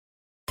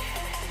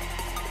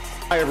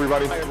Hi,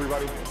 everybody.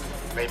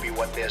 Maybe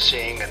what they're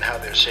seeing and how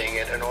they're seeing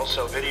it, and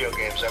also video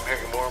games. I'm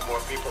hearing more and more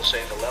people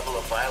say the level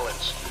of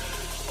violence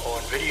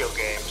on video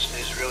games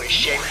is really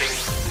shaping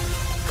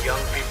young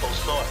people's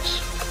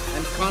thoughts.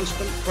 And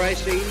constant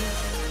crises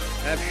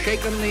have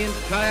shaken the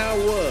entire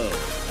world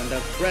and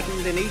have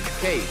threatened in each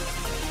case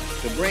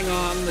to bring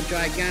on the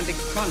gigantic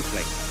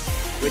conflict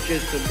which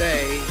is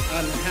today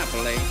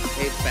unhappily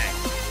a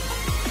fact.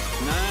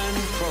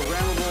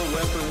 Non-programmable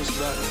weapons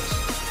buttons.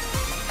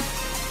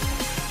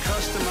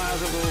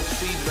 Customizable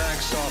feedback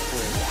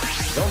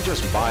software. Don't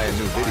just buy a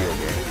new video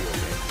game.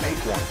 Make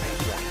one.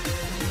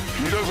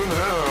 He doesn't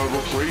have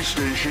a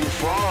PlayStation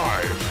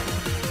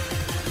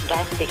 5.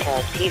 That's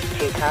because he's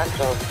 2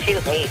 consoles too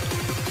late.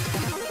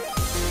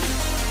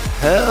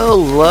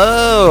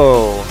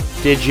 Hello!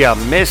 Did ya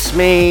miss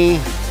me?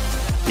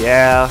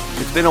 Yeah,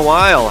 it's been a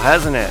while,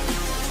 hasn't it?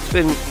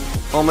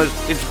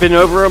 It's been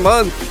over a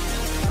month.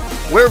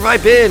 Where have I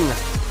been?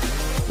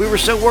 We were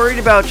so worried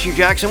about you,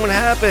 Jackson. What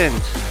happened?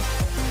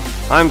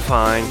 I'm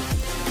fine.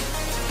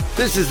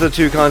 This is the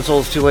Two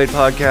Consoles Too Late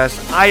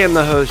podcast. I am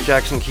the host,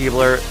 Jackson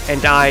Keebler,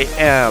 and I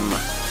am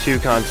 2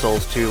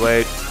 Consoles Too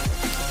Late.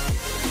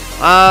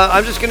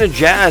 I'm just gonna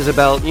jazz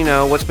about,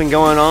 what's been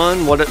going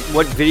on,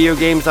 what video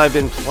games I've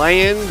been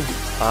playing,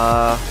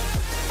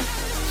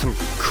 some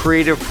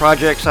creative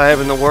projects I have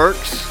in the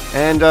works,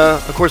 and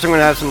of course I'm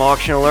gonna have some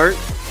auction alert,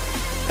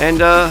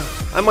 and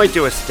I might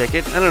do a stick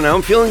it. I don't know.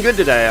 I'm feeling good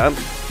today. I'm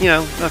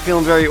not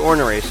feeling very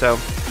ornery, so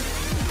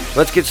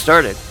let's get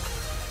started.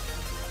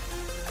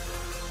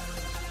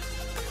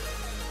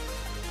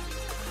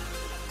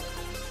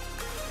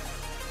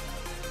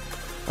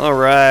 All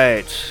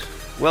right,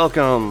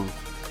 welcome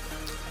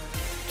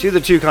to the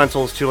Two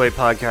Consoles Too Late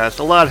podcast.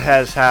 A lot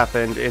has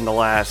happened in the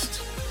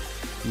last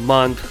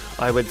month,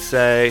 I would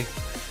say.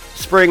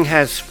 Spring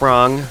has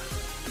sprung,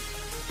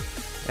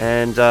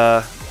 and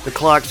the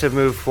clocks have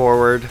moved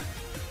forward,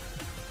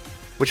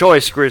 which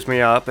always screws me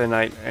up, and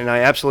I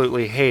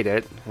absolutely hate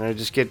it. And I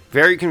just get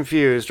very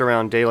confused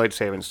around daylight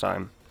savings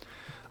time.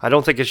 I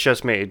don't think it's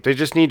just me. They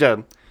just need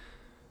to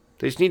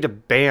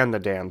ban the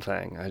damn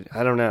thing.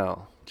 I don't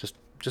know.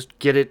 Just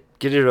get it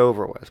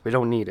over with. We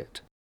don't need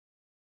it.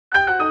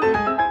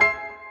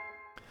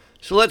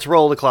 So let's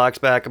roll the clocks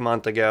back a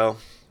month ago.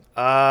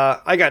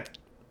 I got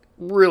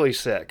really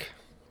sick,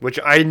 which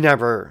I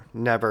never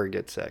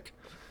get sick.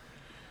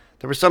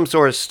 There was some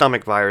sort of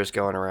stomach virus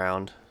going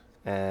around,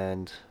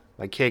 and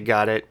my kid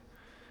got it,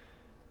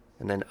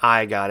 and then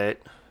I got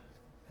it,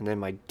 and then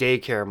my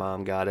daycare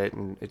mom got it,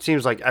 and it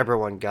seems like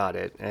everyone got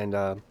it, and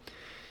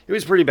it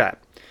was pretty bad.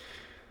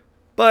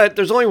 But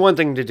there's only one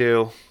thing to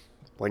do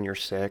when you're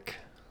sick,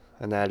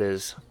 and that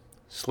is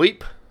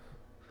sleep,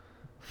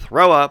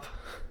 throw up,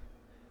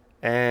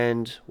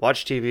 and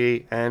watch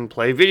TV and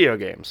play video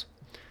games.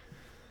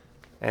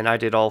 And I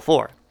did all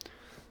 4.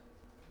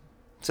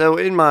 So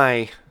in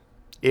my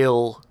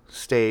ill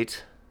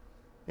state,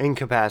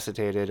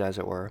 incapacitated as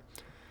it were,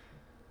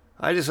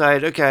 I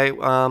decided, okay,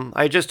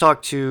 I just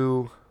talked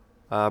to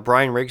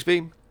Brian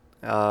Rigsby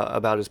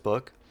about his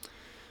book.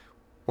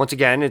 Once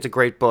again, it's a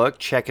great book.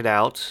 Check it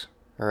out.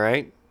 All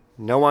right.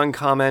 No one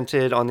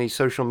commented on the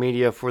social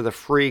media for the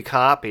free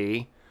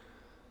copy.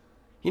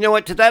 You know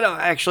what? To that,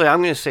 actually,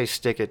 I'm going to say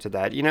stick it to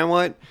that. You know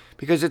what?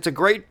 Because it's a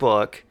great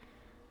book.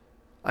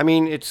 I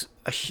mean, it's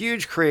a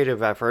huge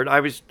creative effort. I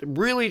was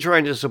really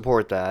trying to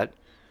support that.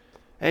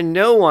 And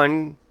no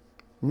one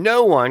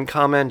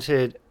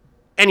commented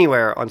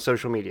anywhere on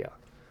social media.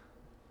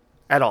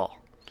 At all.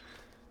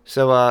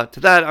 So, to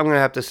that, I'm going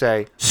to have to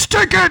say,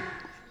 stick it!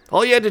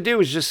 All you had to do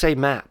was just say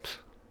maps.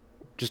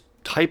 Just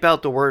type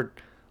out the word.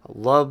 I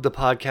love the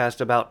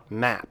podcast about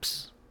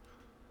maps.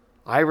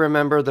 I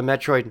remember the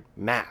Metroid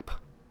map.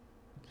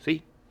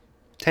 See?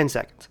 10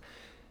 seconds.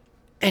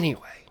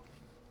 Anyway.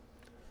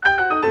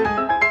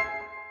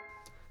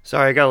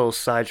 Sorry, I got a little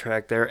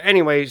sidetracked there.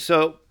 Anyway,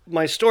 so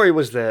my story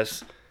was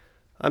this.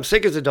 I'm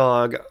sick as a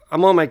dog.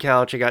 I'm on my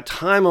couch. I got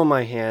time on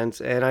my hands.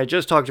 And I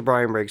just talked to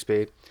Brian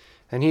Rigsby.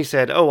 And he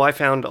said, I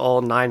found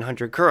all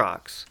 900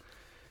 Kuroks.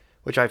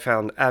 Which I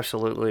found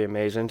absolutely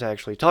amazing to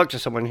actually talk to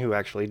someone who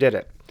actually did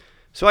it.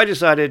 So I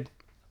decided,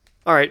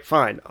 all right,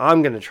 fine.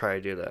 I'm going to try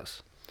to do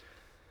this.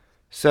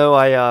 So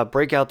I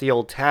break out the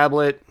old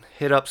tablet,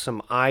 hit up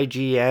some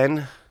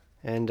IGN,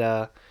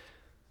 and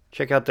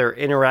check out their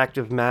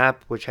interactive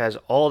map, which has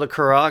all the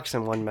Kuroks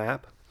in one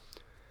map.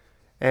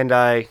 And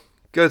I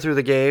go through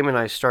the game, and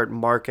I start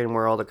marking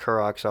where all the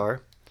Kuroks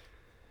are.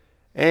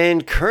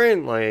 And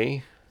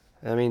currently,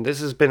 I mean,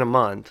 this has been a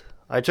month.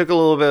 I took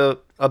a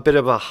bit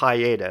of a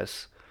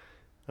hiatus,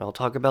 and I'll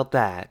talk about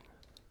that.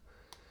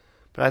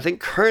 But I think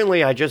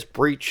currently I just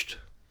breached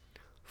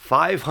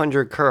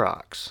 500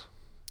 Kuroks.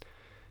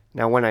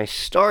 Now, when I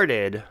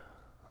started,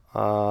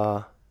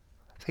 I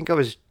think it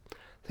was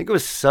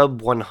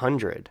sub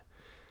 100,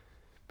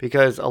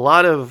 because a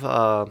lot of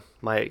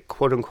my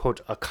quote-unquote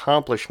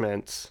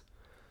accomplishments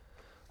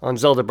on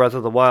Zelda Breath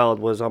of the Wild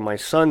was on my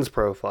son's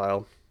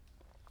profile.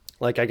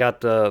 Like, I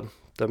got the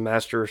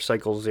Master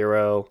Cycle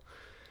Zero,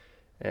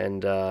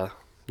 and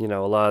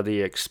a lot of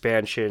the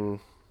expansion,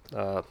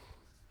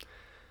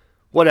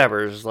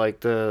 whatever's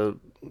like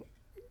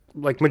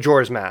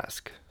Majora's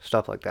Mask,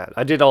 stuff like that.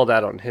 I did all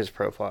that on his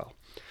profile.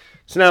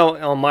 So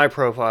now on my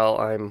profile,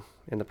 I'm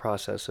in the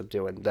process of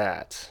doing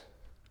that.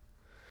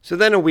 So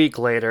then a week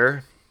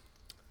later,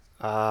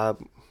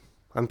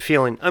 I'm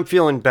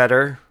feeling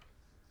better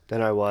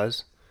than I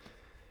was.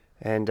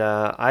 And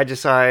I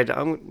decide,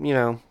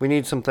 we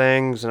need some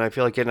things, and I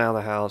feel like getting out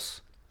of the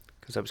house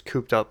because I was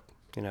cooped up,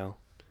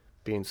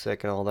 being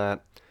sick and all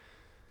that.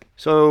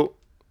 So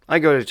I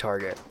go to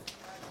Target.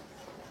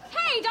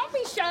 Hey, don't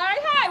be shy.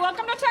 Hi,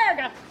 welcome to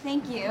Target.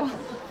 Thank you.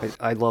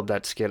 I love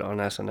that skit on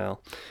SNL.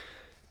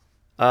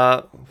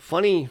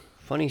 Funny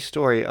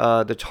story.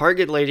 The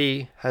Target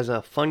lady has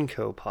a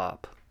Funko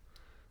Pop,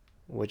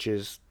 which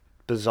is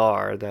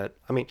bizarre.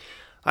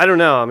 I don't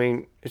know.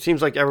 It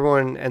seems like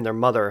everyone and their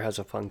mother has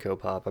a Funko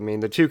Pop.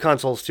 The Two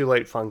Consoles Too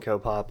Late Funko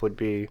Pop would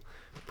be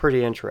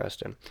pretty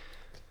interesting.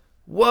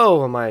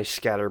 Whoa, am I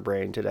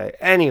scatterbrained today.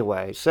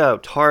 Anyway, so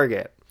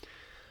Target.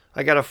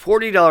 I got a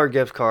 $40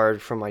 gift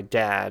card from my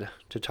dad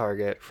to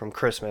Target from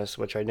Christmas,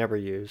 which I never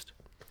used.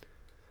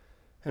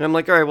 And I'm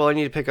like, all right, well, I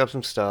need to pick up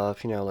some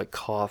stuff, like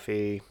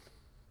coffee,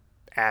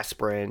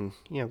 aspirin,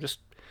 just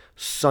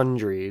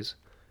sundries.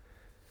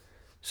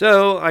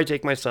 So I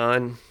take my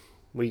son.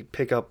 We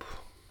pick up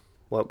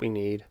what we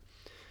need.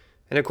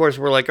 And of course,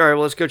 we're like, all right,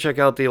 well, let's go check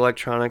out the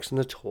electronics and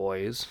the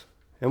toys.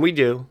 And we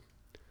do.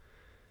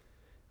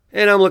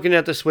 And I'm looking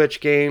at the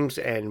Switch games,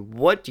 and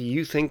what do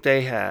you think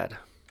they had?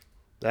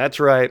 That's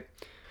right.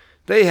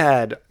 They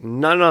had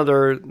none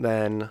other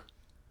than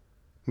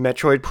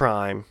Metroid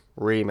Prime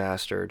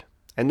Remastered.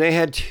 And they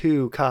had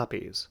 2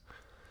 copies.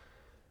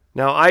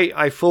 Now,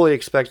 I fully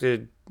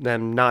expected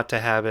them not to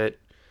have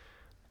it.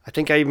 I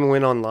think I even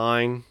went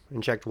online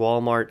and checked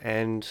Walmart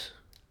and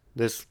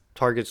this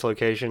Target's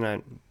location.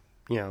 And,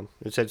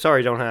 it said,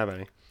 sorry, don't have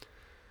any.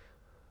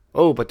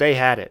 Oh, but they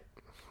had it.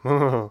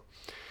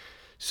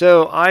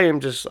 So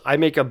I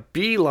make a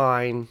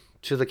beeline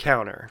to the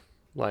counter.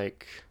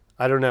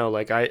 I don't know,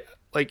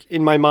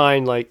 in my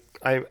mind,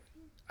 I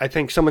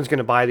think someone's going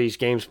to buy these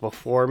games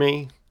before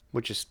me,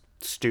 which is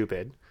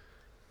stupid.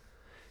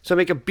 So I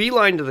make a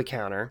beeline to the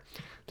counter.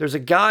 There's a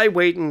guy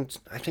waiting.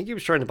 I think he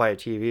was trying to buy a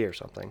TV or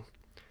something.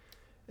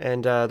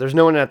 And there's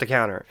no one at the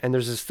counter. And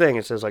there's this thing.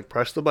 It says,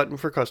 press the button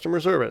for customer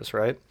service,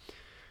 right?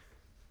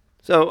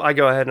 So I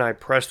go ahead and I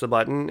press the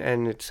button.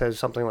 And it says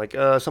something like,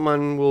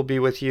 someone will be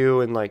with you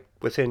in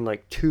within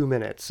 2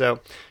 minutes. So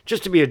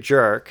just to be a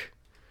jerk,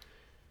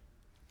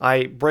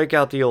 I break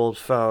out the old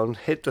phone,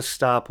 hit the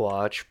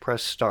stopwatch,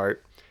 press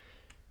start.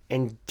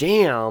 And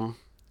damn,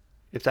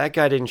 if that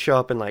guy didn't show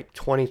up in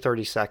 20,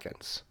 30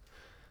 seconds.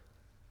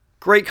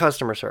 Great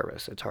customer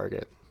service at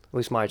Target. At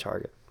least my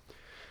Target.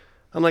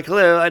 I'm like,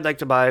 hello, I'd like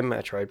to buy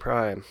Metroid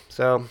Prime.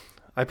 So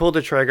I pulled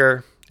the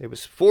trigger. It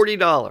was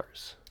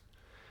 $40.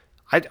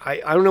 I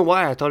don't know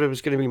why. I thought it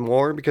was going to be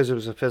more because it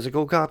was a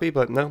physical copy,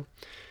 but no.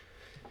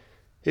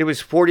 It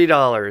was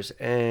 $40.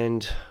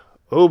 And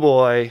oh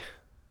boy,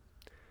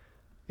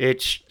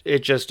 it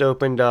just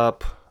opened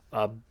up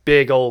a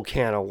big old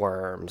can of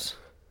worms.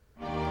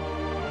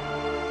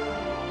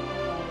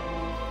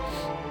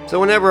 So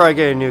whenever I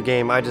get a new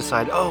game, I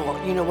decide,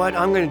 oh, you know what?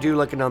 I'm going to do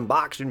an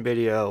unboxing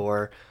video,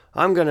 or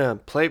I'm going to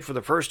play it for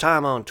the first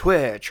time on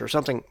Twitch or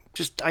something.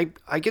 Just,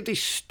 I get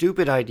these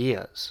stupid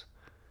ideas.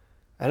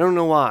 I don't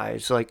know why.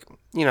 It's I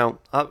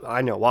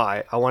know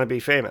why. I want to be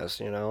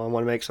famous, I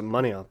want to make some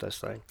money off this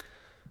thing.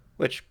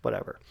 Which,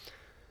 whatever.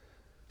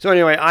 So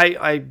anyway,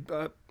 I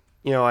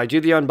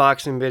do the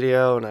unboxing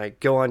video, and I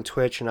go on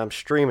Twitch, and I'm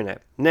streaming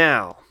it.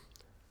 Now,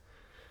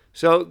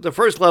 so the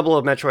first level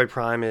of Metroid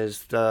Prime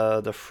is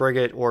the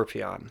Frigate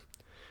Orpheon.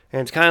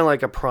 And it's kind of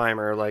like a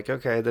primer,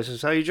 okay, this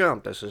is how you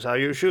jump, this is how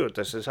you shoot,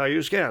 this is how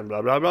you scan,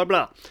 blah, blah, blah,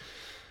 blah.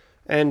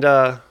 And,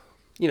 I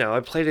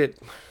played it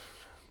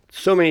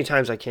so many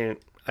times I can't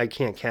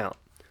count.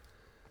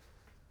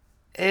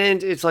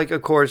 And it's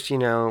of course,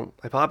 I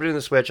pop it in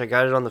the Switch, I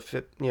got it on the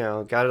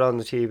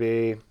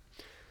TV.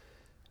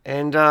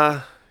 And,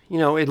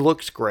 it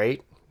looks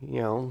great.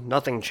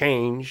 Nothing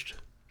changed.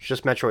 It's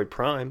just Metroid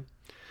Prime.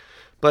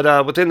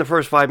 But within the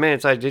first 5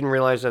 minutes, I didn't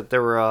realize that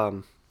there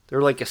were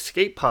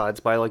escape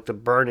pods by the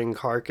burning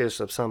carcass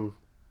of some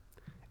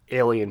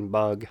alien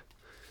bug.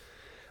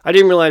 I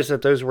didn't realize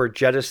that those were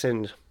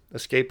jettisoned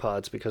escape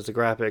pods because the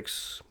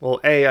graphics, well,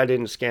 A, I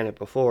didn't scan it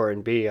before,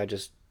 and B, I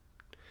just,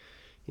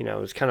 it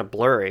was kind of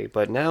blurry.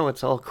 But now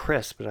it's all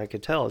crisp, and I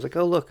could tell. I was like,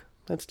 oh, look,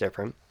 that's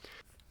different.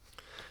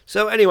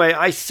 So anyway,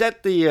 I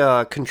set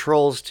the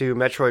controls to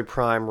Metroid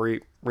Prime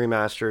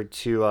Remastered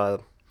to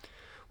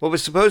what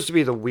was supposed to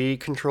be the Wii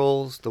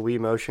controls, the Wii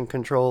motion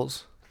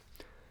controls.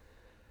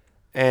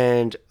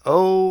 And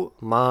oh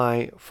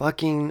my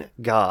fucking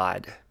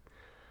God.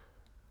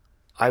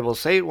 I will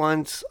say it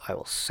once, I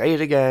will say it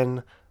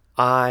again.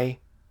 I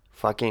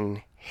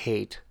fucking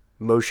hate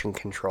motion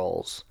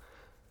controls.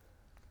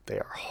 They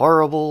are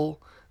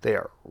horrible. They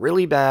are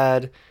really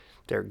bad.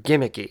 They're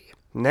gimmicky.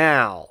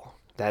 Now,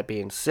 that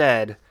being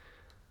said,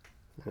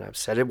 and I've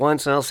said it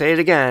once and I'll say it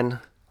again,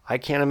 I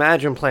can't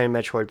imagine playing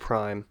Metroid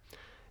Prime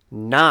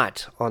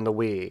not on the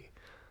Wii.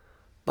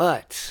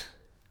 But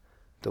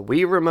the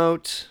Wii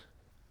remote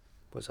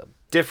was a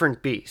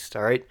different beast,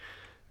 all right?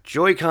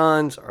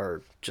 Joy-Cons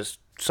are just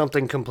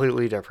something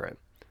completely different.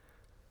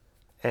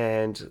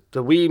 And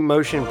the Wii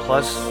Motion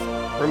Plus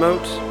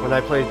remote, when I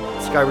played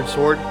Skyward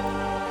Sword,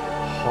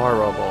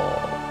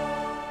 horrible.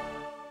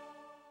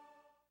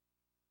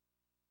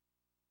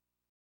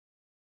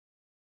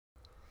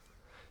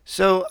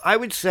 So I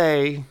would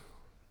say,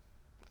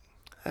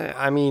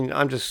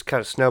 I'm just kind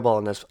of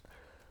snowballing this.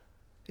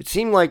 It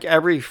seemed like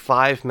every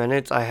 5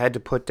 minutes I had to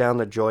put down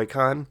the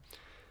Joy-Con.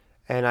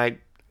 And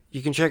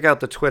you can check out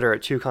the Twitter at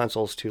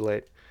 2Consoles Too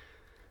Late.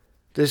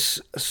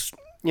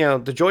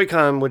 The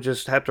Joy-Con would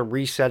just have to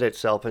reset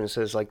itself, and it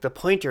says, like, the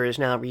pointer is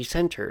now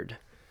recentered.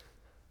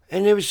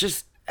 And it was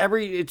just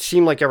it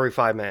seemed like every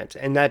 5 minutes.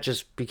 And that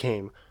just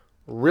became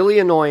really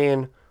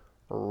annoying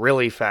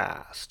really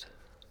fast.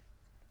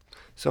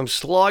 So I'm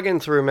slogging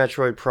through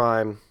Metroid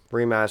Prime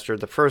Remastered,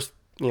 the first,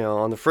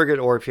 on the frigate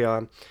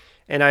Orpheon,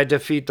 and I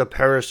defeat the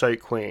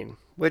Parasite Queen,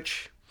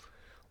 which,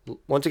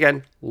 once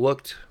again,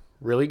 looked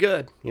really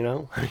good,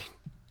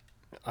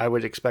 I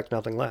would expect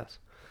nothing less.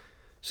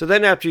 So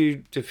then after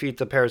you defeat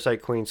the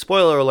Parasite Queen,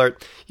 spoiler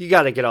alert, you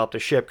got to get off the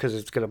ship because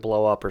it's going to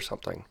blow up or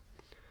something.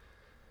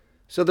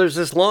 So there's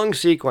this long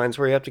sequence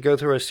where you have to go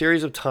through a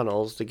series of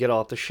tunnels to get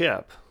off the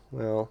ship.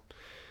 Well,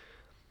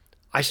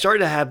 I started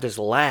to have this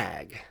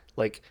lag.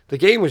 Like, the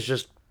game was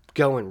just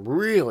going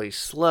really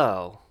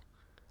slow.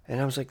 And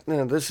I was like,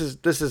 no, this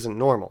isn't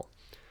normal.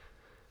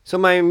 So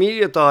my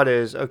immediate thought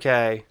is,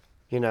 okay,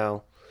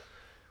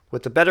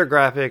 with the better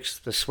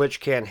graphics, the Switch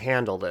can't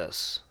handle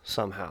this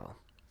somehow.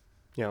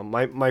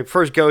 My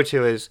first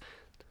go-to is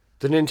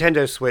the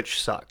Nintendo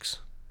Switch sucks.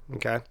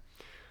 Okay?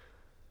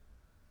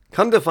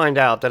 Come to find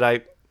out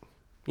that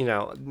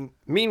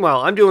meanwhile,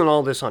 I'm doing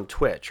all this on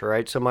Twitch, all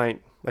right? So my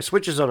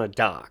Switch is on a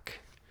dock.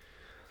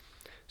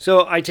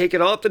 So I take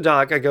it off the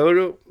dock, I go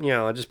to,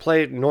 I just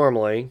play it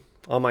normally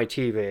on my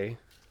TV,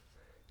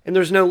 and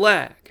there's no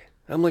lag.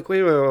 I'm like,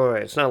 wait,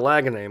 it's not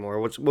lagging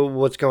anymore.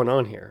 What's going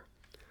on here?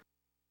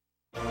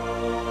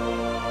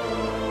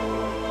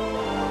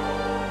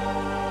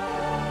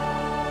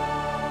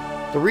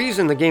 The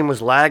reason the game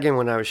was lagging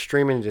when I was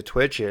streaming to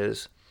Twitch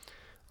is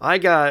I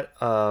got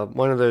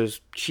one of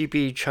those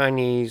cheapy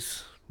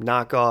Chinese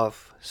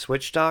knockoff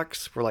Switch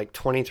docks for like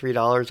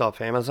 $23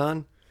 off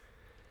Amazon.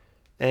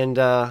 And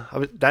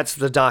that's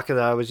the dock that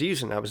I was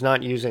using. I was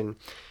not using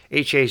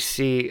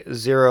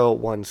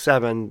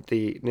HAC017,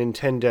 the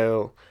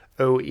Nintendo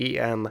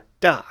OEM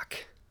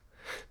dock,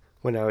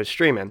 when I was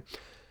streaming.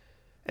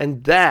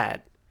 And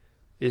that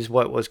is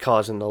what was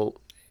causing the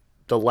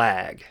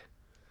lag.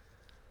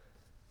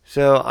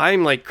 So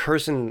I'm like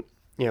cursing,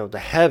 the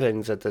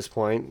heavens at this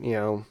point,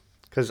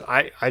 because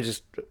I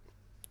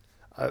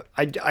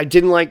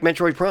didn't like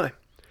Metroid Prime.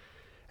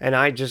 And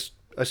I just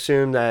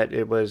assumed that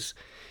it was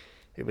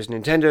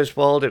Nintendo's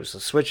fault, it was the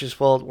Switch's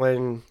fault,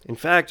 when in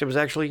fact it was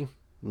actually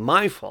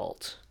my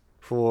fault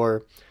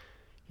for,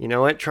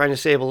 trying to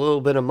save a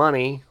little bit of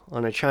money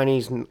on a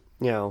Chinese,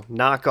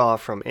 knockoff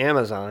from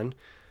Amazon,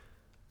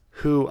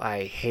 who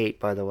I hate,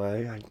 by the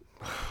way.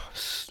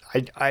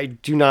 I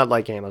do not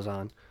like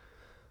Amazon.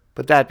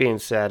 But that being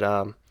said,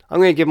 I'm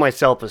going to give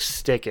myself a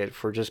stick it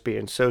for just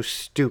being so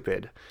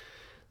stupid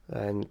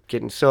and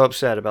getting so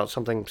upset about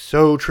something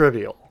so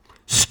trivial.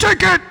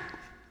 Stick it!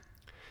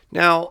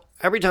 Now,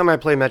 every time I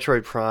play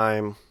Metroid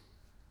Prime,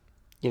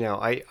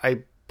 I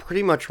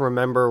pretty much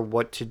remember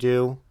what to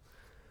do.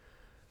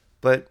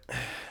 But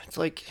it's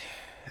like,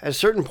 at a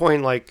certain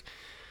point, like,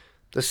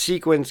 the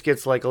sequence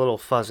gets like a little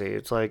fuzzy.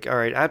 It's like, all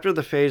right, after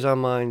the Phazon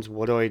Mines,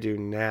 what do I do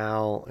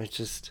now? It's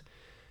just,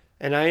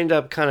 and I end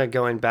up kind of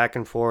going back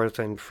and forth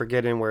and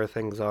forgetting where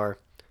things are.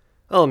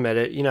 I'll admit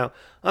it,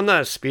 I'm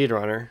not a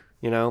speedrunner,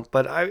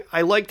 but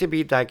I like to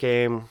beat that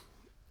game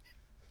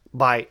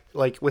by,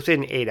 like,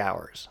 within 8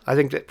 hours. I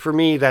think that, for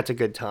me, that's a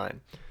good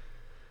time.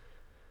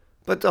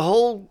 But the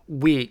whole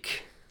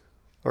week,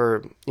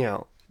 or,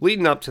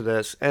 leading up to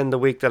this, and the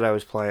week that I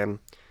was playing,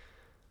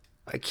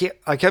 I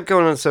kept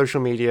going on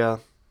social media,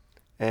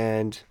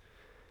 and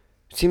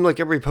it seemed like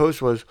every post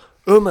was,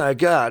 oh my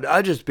god,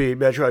 I just beat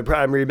Metroid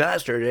Prime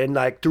Remastered in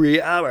like 3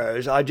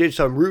 hours. I did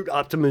some route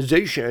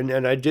optimization,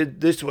 and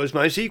this was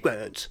my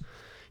sequence.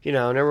 And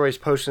everybody's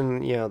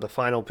posting, the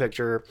final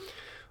picture,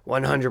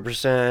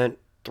 100%,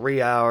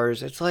 3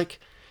 hours. It's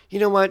like, you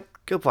know what?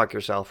 Go fuck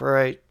yourself,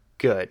 alright?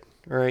 Good.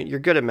 Alright, you're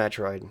good at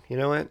Metroid. You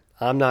know what?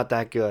 I'm not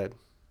that good.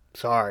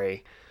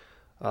 Sorry.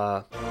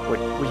 What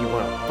you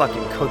want, a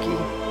fucking cookie?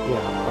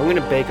 Yeah, I'm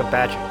gonna bake a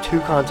batch of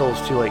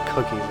 2Consoles Too Late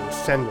cookies and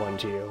send one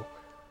to you.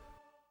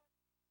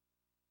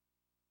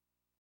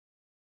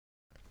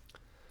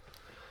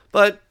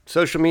 But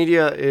social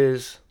media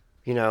is,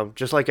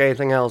 just like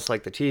anything else,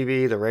 like the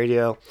TV, the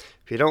radio.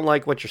 If you don't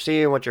like what you're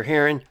seeing, what you're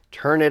hearing,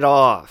 turn it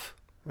off,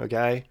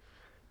 okay?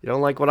 You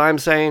don't like what I'm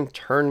saying,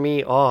 turn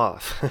me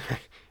off.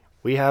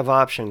 We have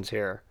options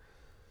here.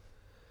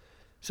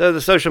 So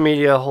the social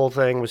media whole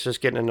thing was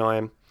just getting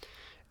annoying.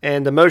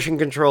 And the motion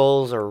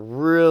controls are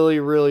really,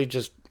 really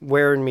just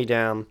wearing me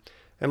down.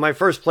 And my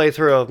first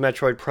playthrough of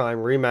Metroid Prime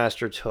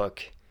Remastered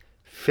took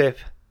it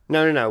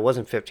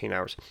wasn't 15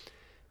 hours.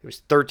 It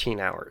was 13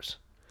 hours.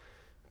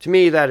 To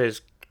me, that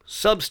is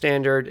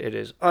substandard. It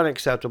is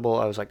unacceptable.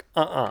 I was like,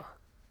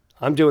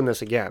 I'm doing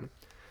this again.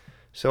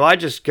 So I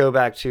just go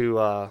back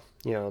to,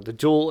 the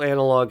dual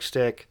analog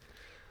stick,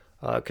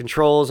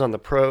 controls on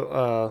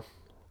the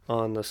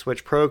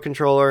Switch Pro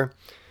controller,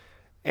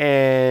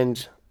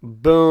 and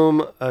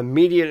boom,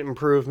 immediate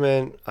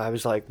improvement. I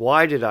was like,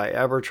 why did I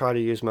ever try to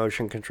use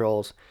motion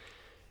controls?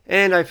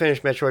 And I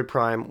finished Metroid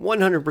Prime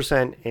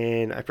 100%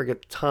 in, I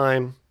forget the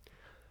time.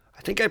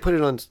 I think I put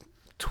it on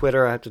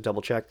Twitter. I have to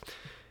double check.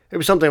 It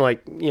was something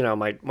like,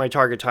 my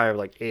target time of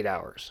like 8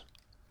 hours.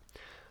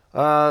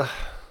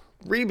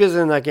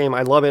 Revisiting that game,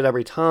 I love it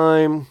every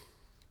time.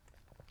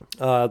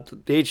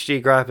 The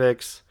HD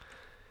graphics,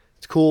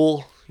 it's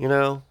cool,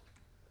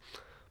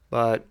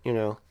 but,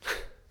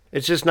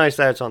 it's just nice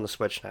that it's on the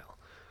Switch now.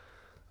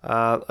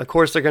 Of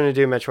course, they're going to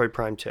do Metroid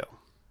Prime 2.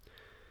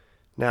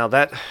 Now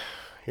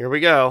here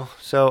we go.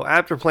 So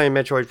after playing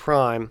Metroid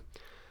Prime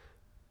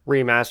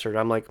Remastered,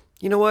 I'm like,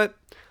 you know what?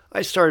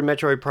 I started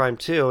Metroid Prime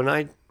 2 and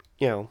I,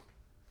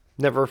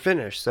 never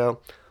finished. So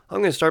I'm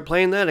going to start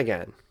playing that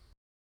again.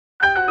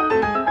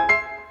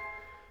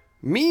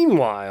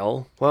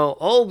 Meanwhile, while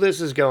all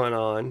this is going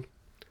on,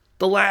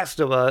 The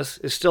Last of Us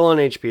is still on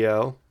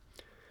HBO.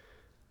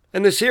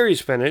 And the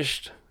series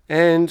finished.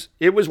 And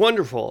it was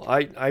wonderful.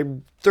 I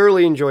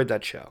thoroughly enjoyed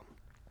that show.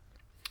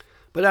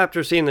 But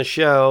after seeing the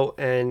show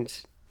and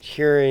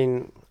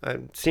seeing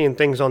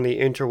things on the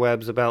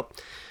interwebs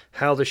about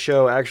how the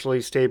show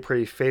actually stayed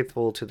pretty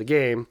faithful to the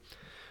game,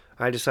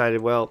 I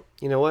decided, well,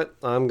 you know what?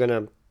 I'm going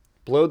to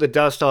blow the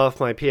dust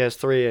off my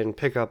PS3 and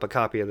pick up a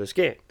copy of this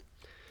game.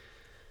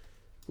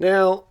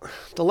 Now,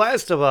 The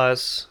Last of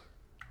Us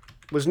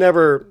was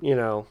never,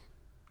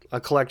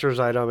 a collector's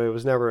item. It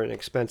was never an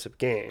expensive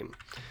game.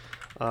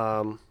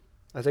 I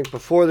think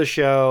before the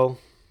show,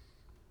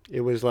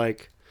 it was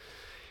like,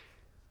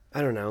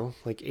 I don't know,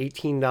 like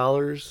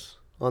 $18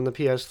 on the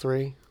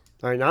PS3.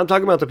 All right, now I'm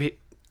talking about the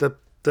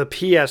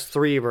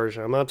PS3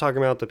 version. I'm not talking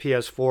about the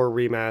PS4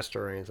 remaster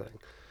or anything.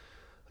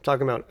 I'm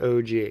talking about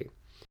OG.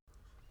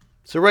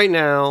 So right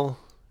now,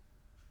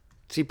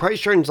 see, price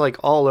trend's like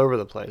all over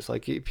the place.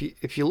 Like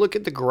if you look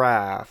at the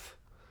graph,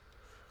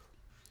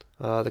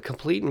 the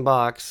complete in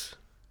box,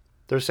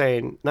 they're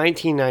saying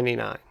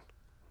 $19.99.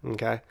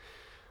 Okay. A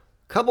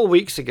couple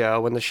weeks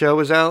ago when the show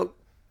was out,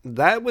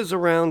 that was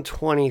around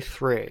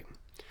 $23.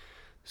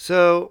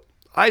 So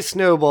I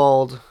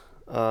snowballed.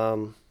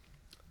 I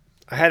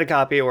had a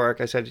copy at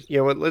work. I said, you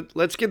know what,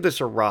 let's give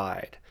this a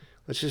ride.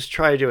 Let's just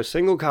try to do a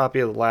single copy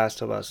of The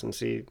Last of Us and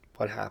see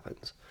what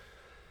happens.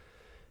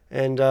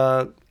 And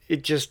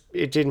it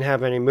didn't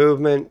have any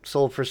movement.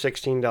 Sold for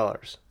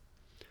 $16.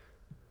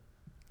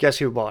 Guess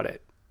who bought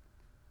it?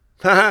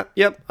 Haha,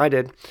 yep, I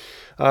did.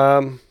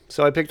 So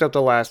I picked up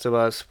The Last of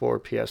Us for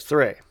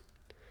PS3.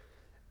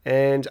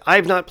 And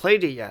I've not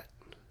played it yet.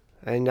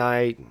 And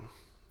I'm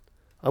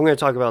going to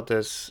talk about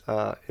this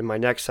in my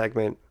next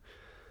segment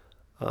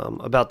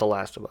about The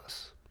Last of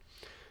Us.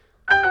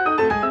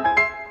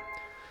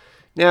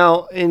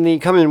 Now, in the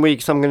coming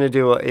weeks, I'm going to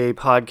do a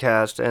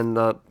podcast, and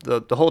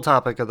the whole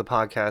topic of the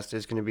podcast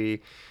is going to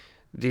be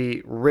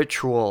the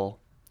ritual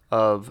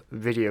of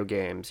video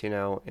games, in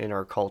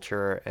our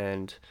culture,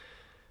 and,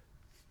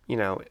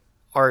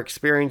 our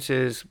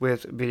experiences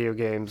with video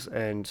games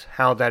and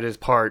how that is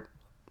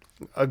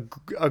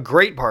a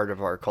great part of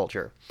our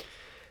culture.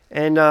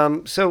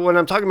 And so when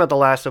I'm talking about The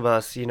Last of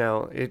Us,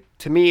 to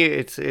me,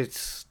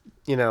 it's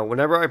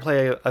whenever I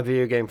play a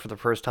video game for the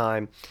first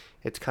time,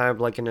 it's kind of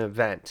like an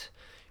event.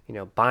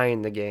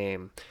 Buying the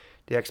game,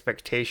 the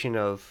expectation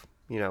of,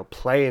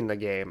 playing the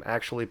game,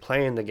 actually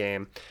playing the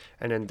game.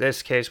 And in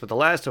this case with The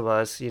Last of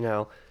Us,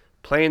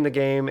 playing the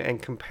game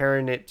and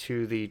comparing it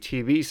to the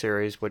TV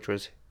series, which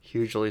was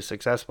hugely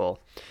successful.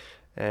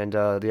 And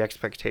the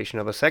expectation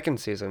of a second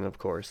season, of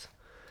course.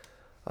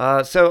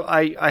 So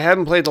I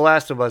haven't played The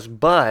Last of Us,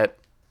 but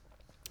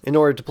in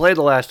order to play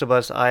The Last of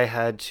Us, I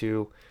had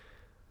to,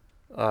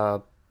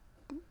 start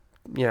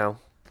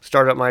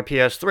up my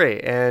PS3.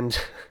 And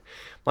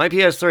my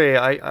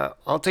PS3,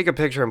 I'll take a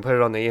picture and put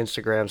it on the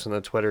Instagrams and the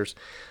Twitters.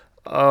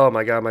 Oh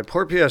my God, my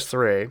poor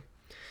PS3.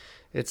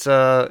 It's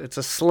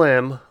a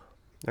slim.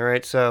 All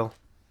right, so,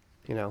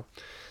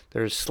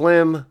 there's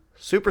slim,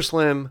 super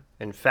slim,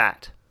 and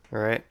fat. All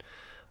right,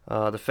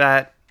 the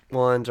fat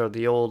ones are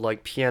the old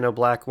piano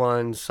black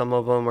ones. Some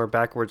of them are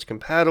backwards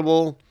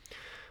compatible.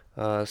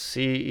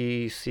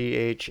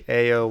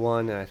 CECHAO1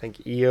 and I think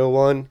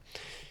EO1.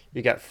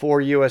 You got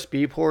 4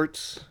 USB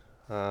ports.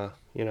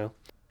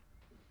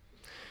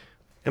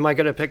 Am I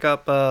going to pick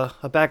up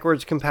a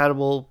backwards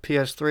compatible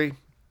PS3?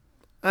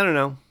 I don't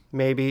know.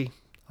 Maybe.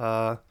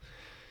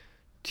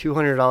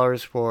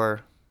 $200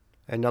 for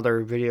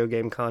another video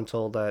game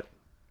console that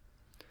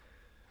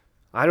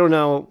I don't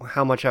know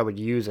how much I would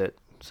use it.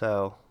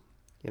 So,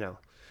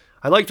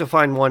 I'd like to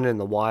find one in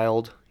the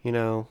wild,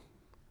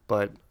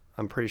 but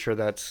I'm pretty sure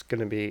that's going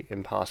to be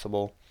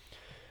impossible.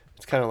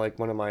 It's kind of like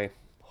one of my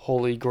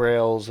holy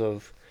grails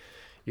of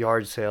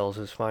yard sales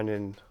is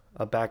finding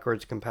a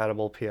backwards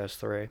compatible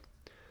PS3.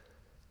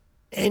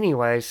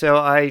 Anyway, so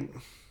I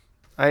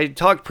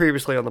talked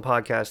previously on the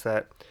podcast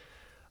that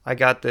I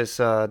got this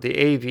the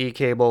AV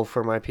cable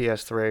for my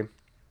PS3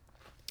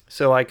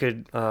 so I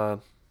could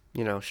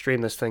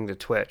stream this thing to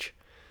Twitch.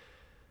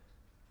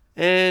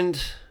 And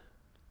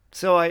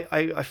so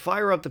I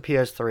fire up the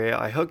PS3,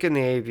 I hook in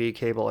the AV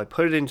cable, I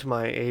put it into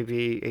my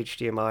AV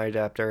HDMI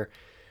adapter,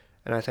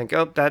 and I think,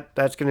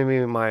 that's going to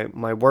be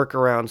my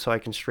workaround so I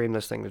can stream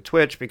this thing to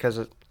Twitch because,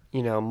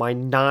 my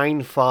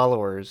 9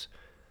 followers,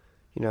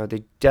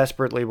 they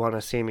desperately want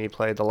to see me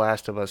play The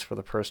Last of Us for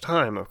the first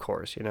time, of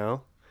course,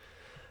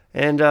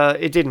 And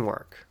it didn't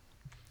work.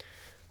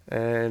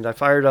 And I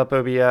fired up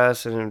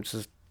OBS, and it was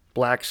just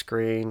black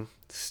screen.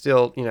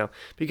 Still,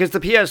 because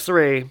the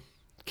PS3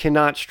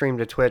 cannot stream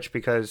to Twitch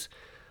because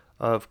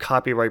of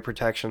copyright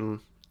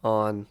protection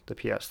on the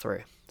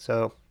PS3.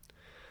 So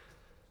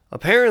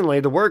apparently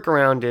the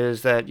workaround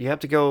is that you have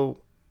to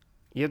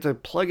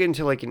plug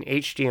into like an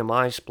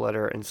HDMI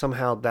splitter, and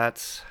somehow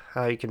that's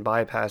how you can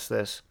bypass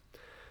this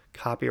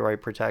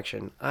copyright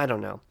protection. I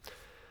don't know.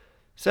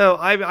 So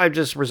I've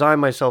just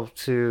resigned myself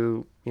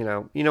to, you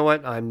know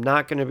what? I'm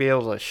not going to be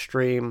able to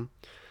stream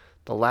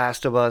The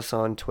Last of Us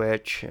on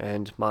Twitch,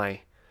 and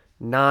my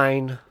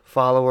 9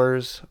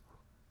 followers,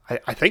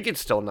 I think it's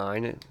still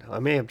 9. I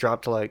may have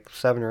dropped to like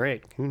 7 or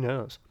 8. Who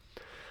knows?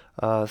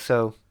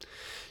 So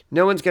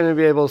no one's going to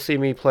be able to see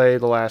me play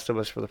The Last of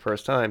Us for the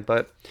first time.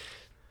 But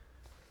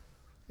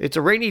it's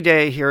a rainy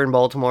day here in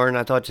Baltimore, and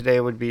I thought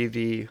today would be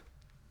the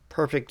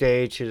perfect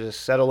day to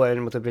just settle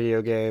in with a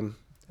video game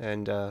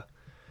and,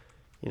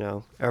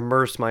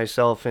 immerse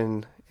myself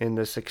in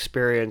this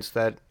experience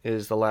that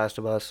is The Last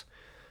of Us.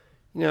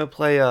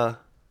 Play a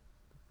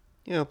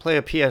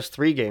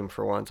PS3 game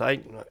for once.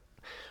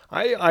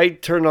 I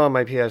turned on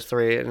my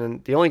PS3,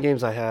 and the only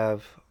games I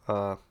have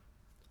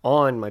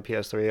on my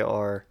PS3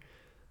 are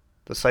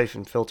the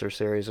Siphon Filter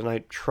series, and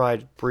I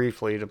tried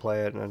briefly to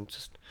play it, and I'm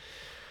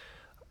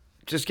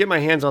just get my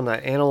hands on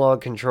that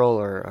analog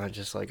controller. I'm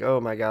just like, oh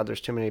my god,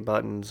 there's too many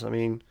buttons. I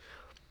mean,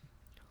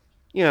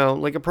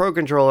 like a Pro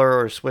controller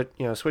or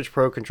Switch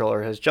Pro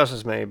controller has just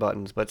as many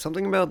buttons, but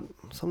something about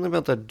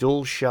the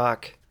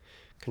DualShock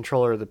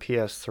controller of the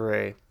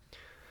PS3,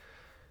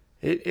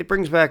 it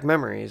brings back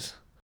memories.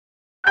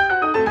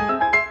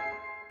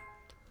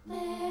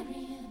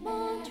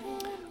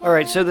 All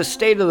right, so the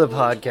state of the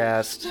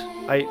podcast,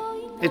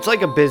 it's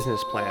like a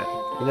business plan,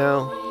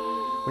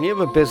 When you have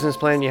a business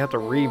plan, you have to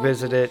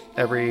revisit it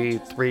every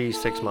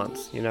 3-6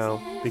 months,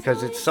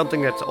 because it's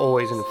something that's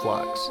always in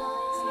flux.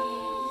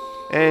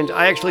 And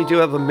I actually do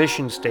have a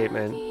mission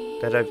statement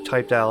that I've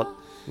typed out,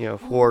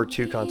 for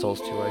Two Consoles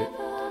Too Late.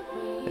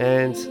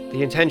 And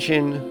the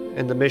intention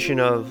and the mission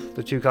of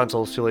the Two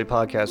Consoles Too Late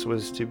podcast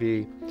was to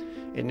be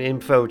an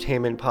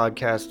infotainment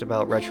podcast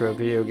about retro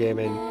video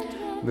gaming,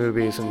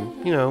 movies, and,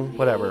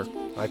 whatever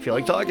I feel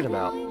like talking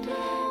about.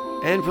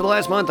 And for the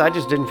last month, I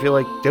just didn't feel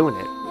like doing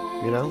it,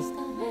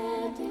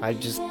 I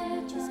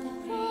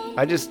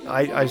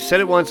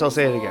said it once, I'll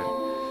say it again.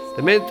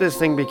 The minute this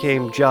thing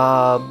became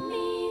job,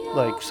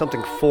 like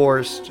something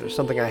forced or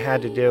something I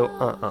had to do,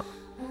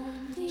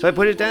 So I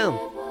put it down.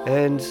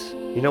 And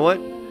you know what?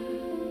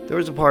 There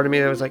was a part of me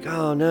that was like,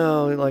 oh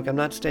no, like I'm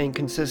not staying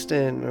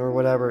consistent or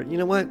whatever. You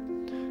know what?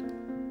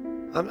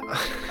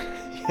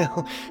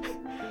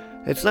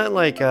 It's not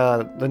like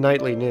the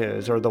nightly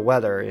news or the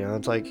weather,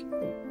 It's like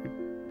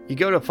you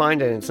go to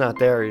find it and it's not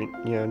there.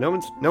 No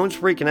one's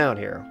freaking out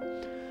here.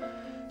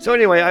 So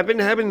anyway, I've been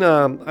having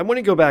I want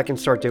to go back and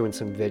start doing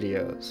some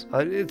videos.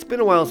 It's been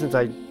a while since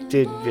I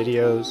did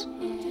videos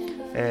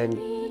and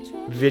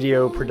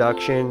video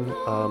production.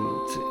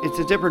 It's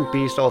a different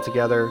beast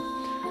altogether.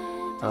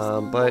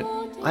 But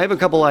I have a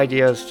couple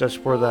ideas just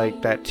for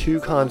like that Two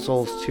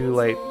Consoles Too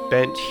Late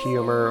bent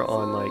humor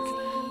on like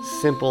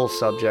simple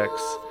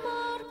subjects.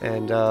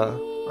 And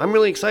I'm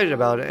really excited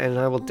about it, and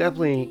I will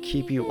definitely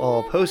keep you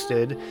all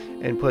posted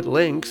and put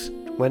links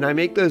when I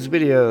make those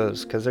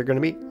videos, because they're going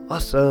to be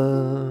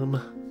awesome.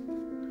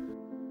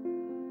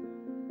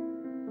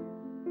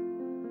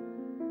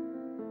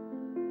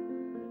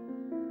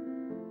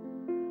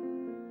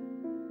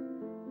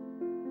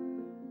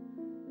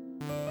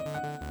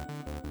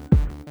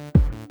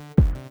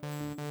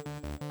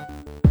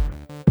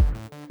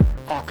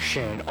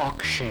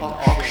 Auction.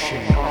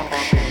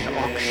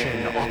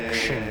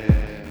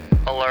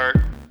 Alert.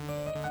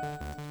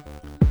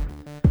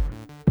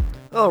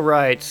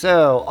 Alright,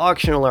 so,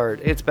 auction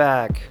alert. It's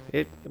back.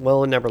 It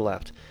never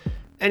left.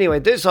 Anyway,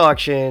 this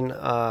auction,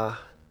 I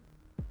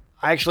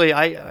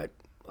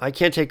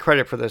can't take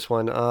credit for this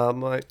one.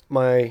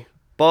 My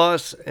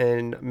boss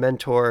and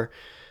mentor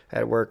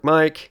at work,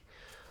 Mike,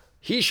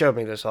 he showed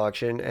me this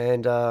auction,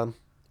 and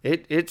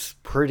it's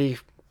pretty,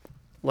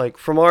 like,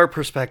 from our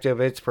perspective,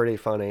 it's pretty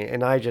funny,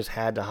 and I just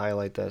had to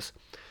highlight this.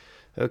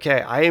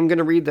 Okay, I am going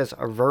to read this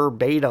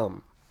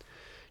verbatim.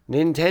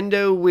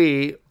 Nintendo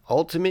Wii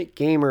Ultimate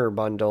Gamer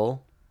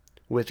Bundle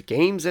with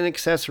games and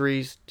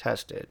accessories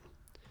tested.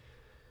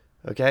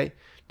 Okay?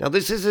 Now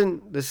this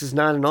is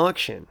not an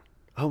auction.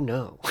 Oh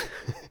no.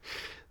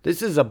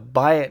 This is a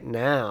buy it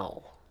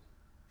now.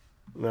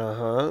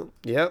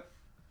 Yep.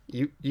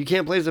 You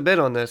can't place a bid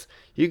on this.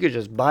 You could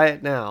just buy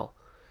it now.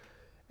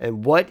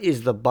 And what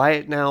is the buy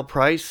it now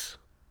price?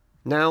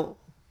 Now,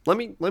 let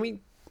me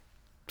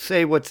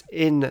say what's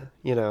in,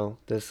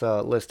 this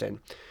listing.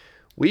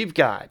 We've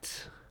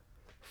got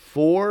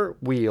 4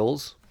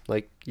 wheels,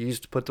 like you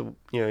used to put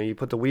you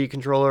put the Wii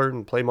controller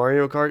and play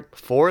Mario Kart.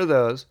 4 of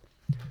those.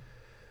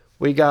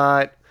 We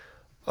got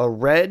a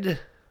red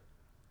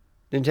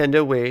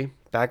Nintendo Wii,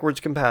 backwards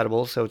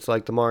compatible, so it's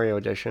like the Mario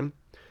edition.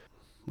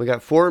 We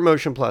got 4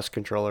 Motion Plus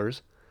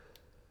controllers.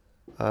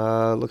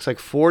 Looks like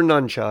 4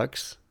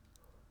 nunchucks,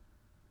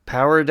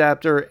 power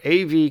adapter,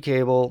 AV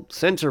cable,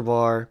 sensor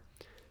bar,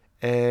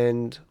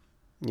 and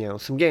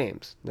some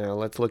games. Now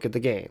let's look at the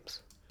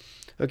games.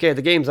 Okay,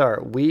 the games are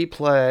Wii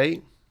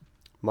Play,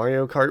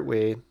 Mario Kart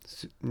Wii,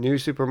 New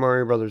Super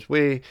Mario Bros.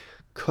 Wii,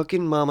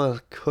 Cookin'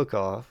 Mama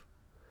Cook-Off,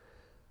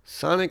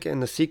 Sonic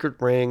and the Secret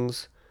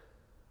Rings,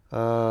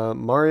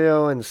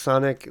 Mario and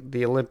Sonic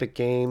the Olympic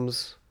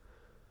Games.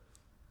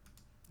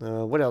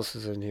 What else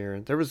is in here?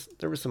 There was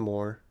some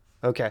more.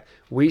 Okay,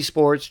 Wii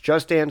Sports,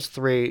 Just Dance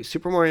 3,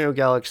 Super Mario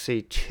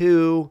Galaxy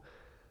 2,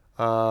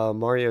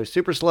 Mario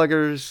Super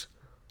Sluggers,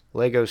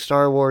 Lego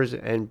Star Wars,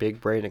 and Big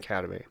Brain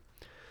Academy.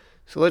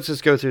 So let's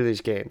just go through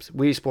these games.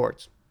 Wii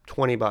Sports,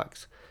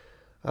 $20.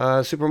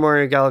 Super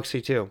Mario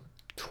Galaxy 2,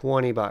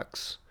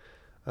 $20.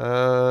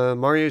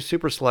 Mario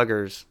Super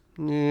Sluggers,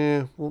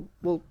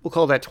 we'll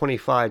call that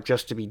 $25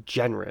 just to be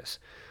generous.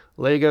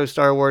 Lego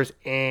Star Wars,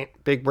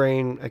 Big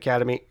Brain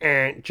Academy,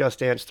 Just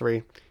Dance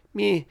 3,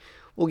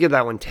 we'll give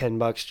that one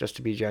 $10 just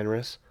to be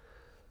generous.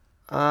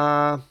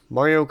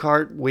 Mario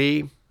Kart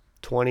Wii,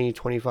 $20,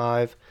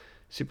 $25.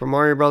 Super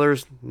Mario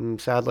Brothers,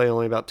 sadly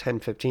only about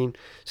 $10, $15.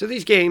 So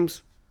these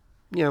games,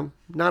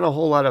 not a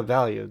whole lot of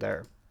value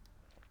there.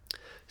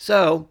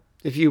 So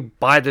if you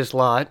buy this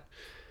lot,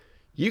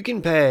 you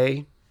can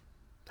pay,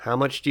 how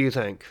much do you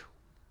think?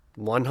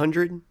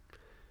 $100?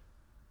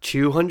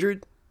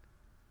 $200?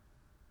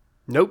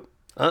 Nope.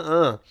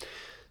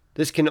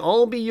 This can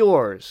all be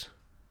yours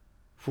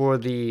for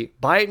the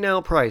buy it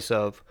now price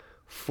of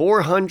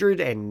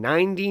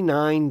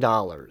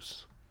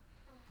 $499.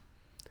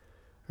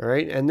 All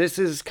right, and this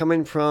is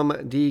coming from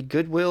the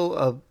Goodwill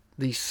of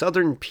the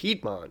Southern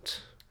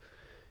Piedmont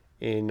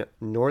in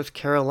North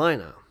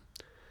Carolina.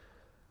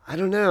 I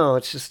don't know,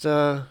 it's just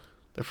the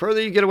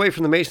further you get away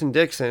from the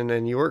Mason-Dixon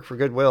and you work for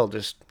Goodwill,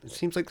 it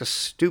seems like the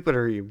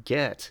stupider you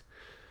get.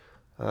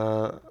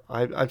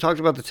 I've talked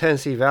about the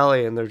Tennessee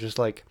Valley, and they're just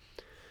like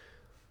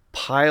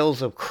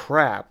piles of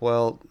crap.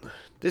 Well,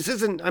 this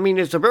isn't. I mean,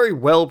 it's a very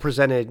well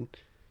presented,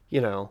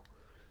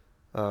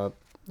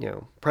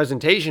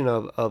 presentation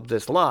of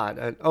this lot.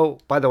 And, oh,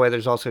 by the way,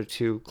 there's also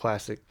 2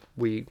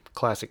 Wii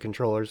classic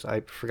controllers. I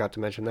forgot to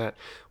mention that.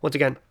 Once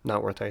again,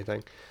 not worth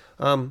anything.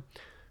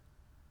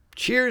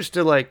 Cheers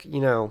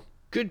to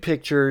good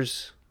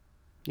pictures.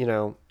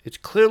 It's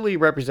clearly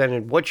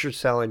represented what you're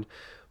selling,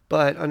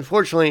 but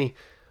unfortunately,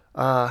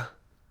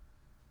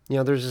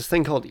 there's this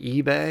thing called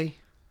eBay,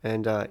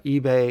 and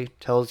eBay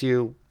tells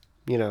you,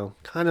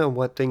 kind of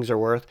what things are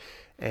worth.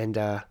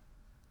 And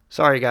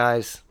sorry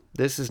guys,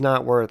 this is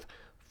not worth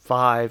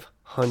 $500.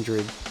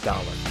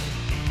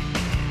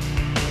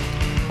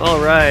 All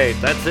right,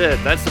 that's it.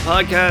 That's the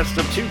podcast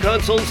of 2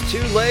 Consoles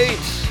Too Late.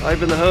 I've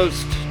been the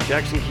host,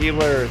 Jackson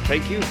Keebler.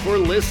 Thank you for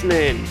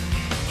listening.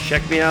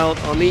 Check me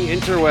out on the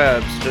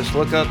interwebs. Just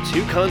look up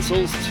 2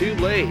 Consoles Too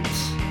Late.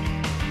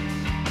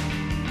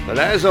 But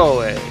as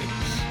always,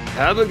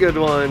 have a good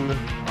one.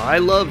 I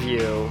love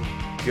you.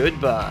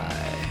 Goodbye.